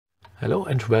Hello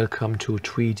and welcome to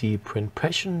 3D Print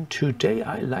Passion. Today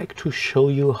I like to show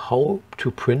you how to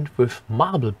print with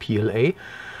marble PLA,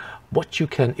 what you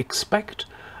can expect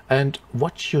and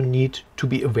what you need to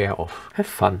be aware of. Have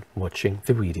fun watching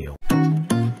the video.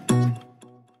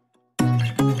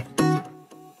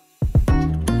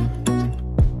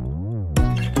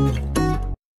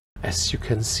 As you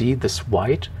can see, this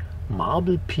white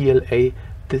marble PLA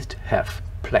did have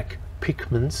black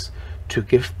pigments to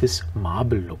give this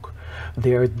marble look.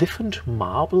 There are different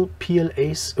marble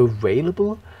PLAs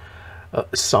available,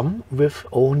 some with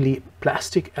only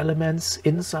plastic elements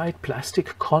inside,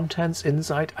 plastic contents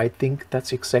inside. I think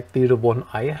that's exactly the one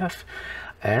I have.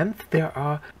 And there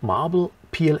are marble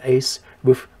PLAs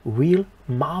with real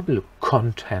marble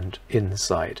content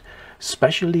inside.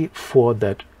 Especially for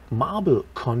that marble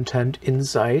content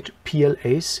inside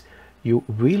PLAs, you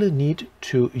really need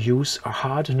to use a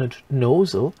hardened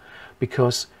nozzle,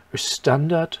 because a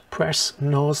standard press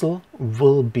nozzle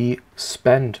will be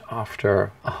spent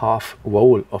after a half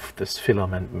roll of this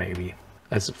filament maybe.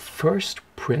 As a first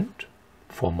print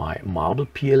for my marble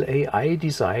PLA, I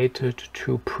decided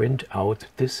to print out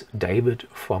this David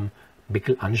from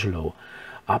Michelangelo,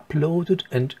 uploaded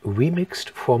and remixed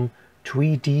from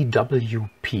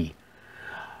 3DWP.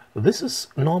 This is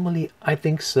normally, I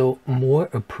think so, more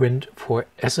a print for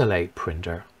SLA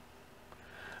printer.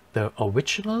 The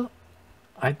original,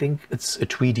 I think it's a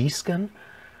 3D scan,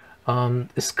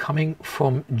 is coming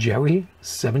from Jerry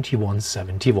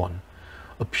 7171.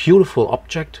 A beautiful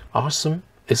object, awesome,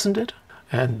 isn't it?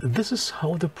 And this is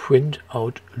how the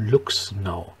printout looks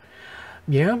now.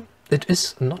 Yeah, it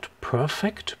is not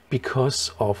perfect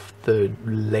because of the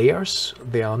layers.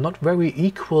 They are not very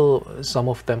equal. Some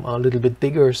of them are a little bit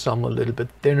bigger, some a little bit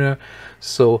thinner.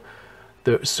 So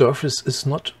the surface is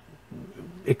not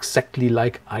exactly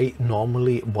like I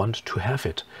normally want to have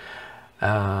it.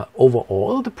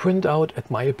 Overall, the printout,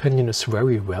 at my opinion, is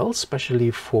very well,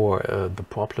 especially for the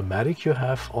problematic you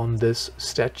have on this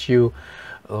statue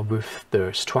with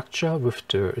the structure, with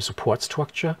the support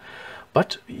structure.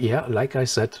 But yeah, like I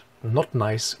said, not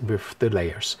nice with the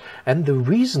layers. And the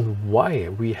reason why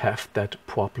we have that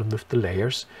problem with the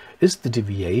layers is the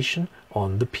deviation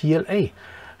on the PLA.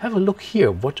 Have a look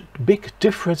here, what big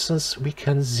differences we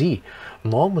can see.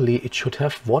 Normally it should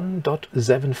have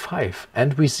 1.75,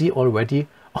 and we see already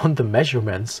on the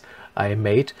measurements I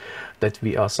made that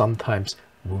we are sometimes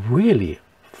really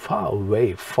far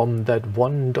away from that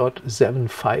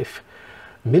 1.75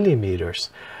 millimeters.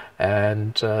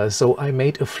 And so I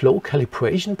made a flow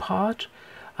calibration part,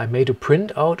 I made a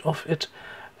print out of it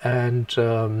and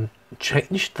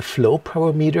changed the flow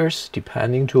parameters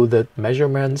depending to the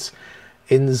measurements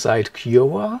inside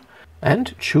Cura,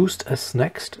 and choose as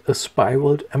next a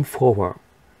spiraled M4.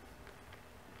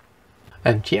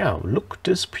 And yeah, look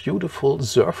this beautiful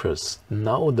surface.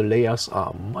 Now the layers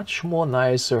are much more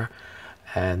nicer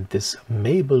and this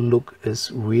maple look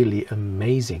is really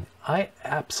amazing. I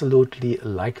absolutely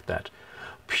like that.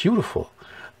 Beautiful.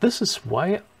 This is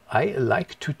why I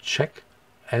like to check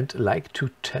and like to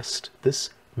test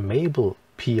this maple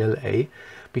PLA,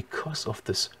 because of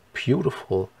this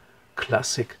beautiful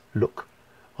classic look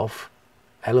of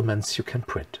elements you can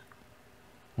print.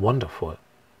 Wonderful.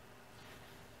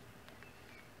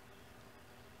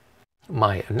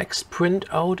 My next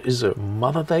printout is a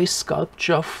Mother Day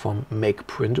sculpture from Make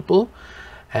Printable,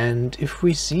 and if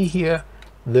we see here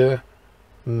the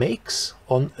makes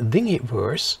on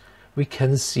Thingiverse, we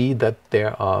can see that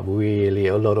there are really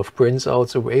a lot of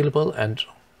printouts available, and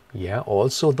yeah,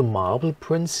 also the marble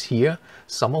prints here,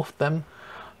 some of them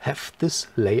have this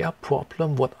layer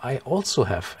problem what I also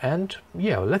have. And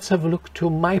yeah, let's have a look to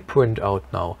my printout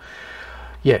now.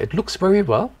 Yeah, it looks very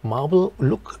well. Marble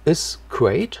look is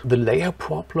great. The layer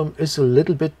problem is a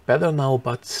little bit better now,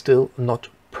 but still not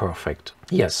perfect.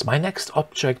 Yes, my next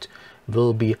object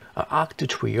will be an Arc de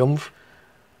Triomphe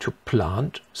to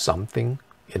plant something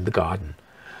in the garden.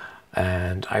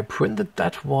 And I printed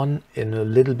that one in a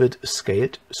little bit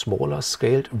scaled, smaller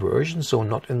scaled version, so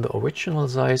not in the original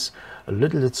size, a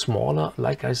little bit smaller,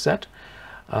 like I said.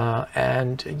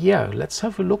 And yeah, let's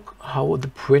have a look how the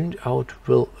printout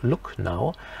will look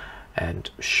now. And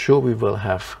sure, we will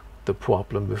have the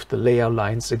problem with the layer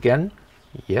lines again.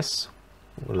 Yes,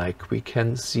 like we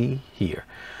can see here.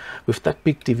 With that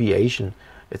big deviation,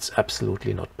 it's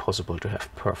absolutely not possible to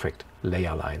have perfect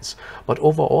layer lines. But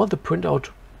overall, the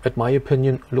printout, at my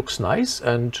opinion, looks nice,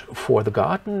 and for the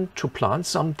garden to plant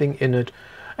something in it,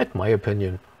 at my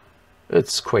opinion,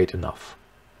 it's great enough.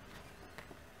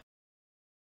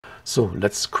 So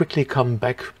let's quickly come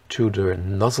back to the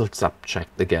nozzle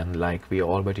subject again, like we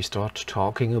already started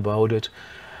talking about it.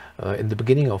 in the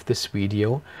beginning of this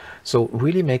video. So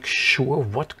really make sure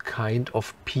what kind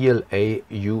of PLA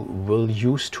you will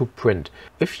use to print.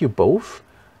 If you both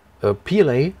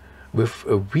PLA with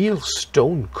a real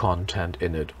stone content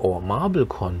in it or marble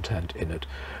content in it,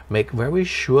 make very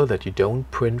sure that you don't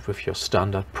print with your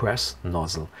standard press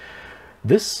nozzle.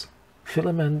 This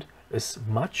filament is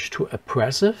much too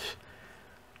abrasive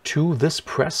to this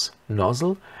press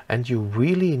nozzle, and you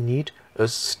really need a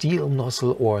steel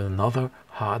nozzle or another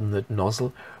hardened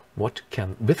nozzle what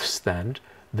can withstand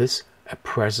this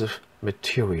abrasive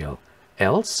material.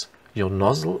 Else your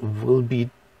nozzle will be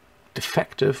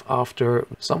defective after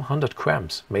some 100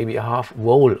 grams, maybe a half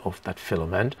roll of that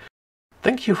filament.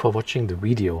 Thank you for watching the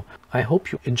video. I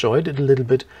hope you enjoyed it a little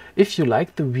bit. If you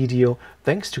liked the video,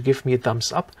 thanks to give me a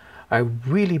thumbs up. I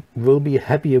really will be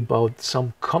happy about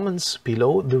some comments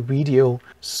below the video.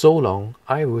 So long,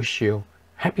 I wish you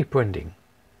happy printing.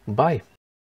 Bye.